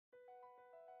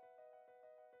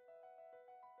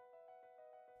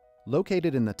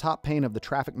Located in the top pane of the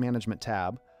Traffic Management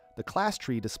tab, the class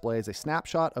tree displays a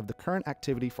snapshot of the current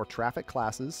activity for traffic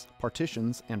classes,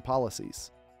 partitions, and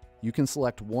policies. You can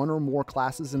select one or more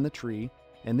classes in the tree,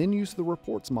 and then use the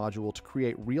Reports module to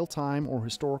create real-time or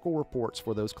historical reports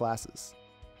for those classes.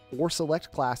 Or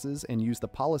select classes and use the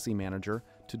Policy Manager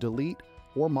to delete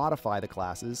or modify the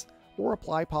classes, or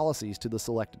apply policies to the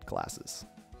selected classes.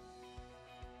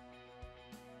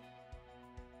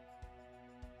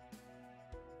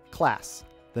 Class,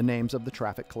 the names of the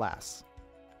traffic class.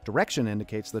 Direction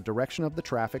indicates the direction of the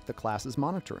traffic the class is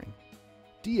monitoring.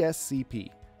 DSCP,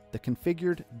 the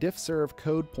configured diff-serve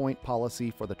code point policy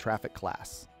for the traffic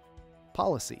class.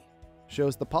 Policy,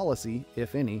 shows the policy,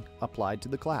 if any, applied to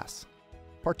the class.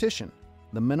 Partition,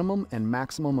 the minimum and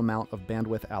maximum amount of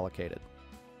bandwidth allocated.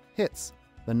 Hits,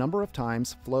 the number of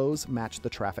times flows match the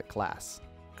traffic class.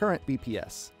 Current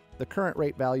BPS, the current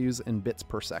rate values in bits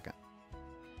per second.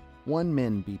 1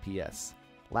 min BPS,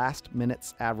 last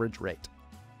minute's average rate.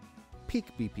 Peak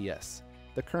BPS,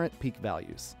 the current peak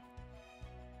values.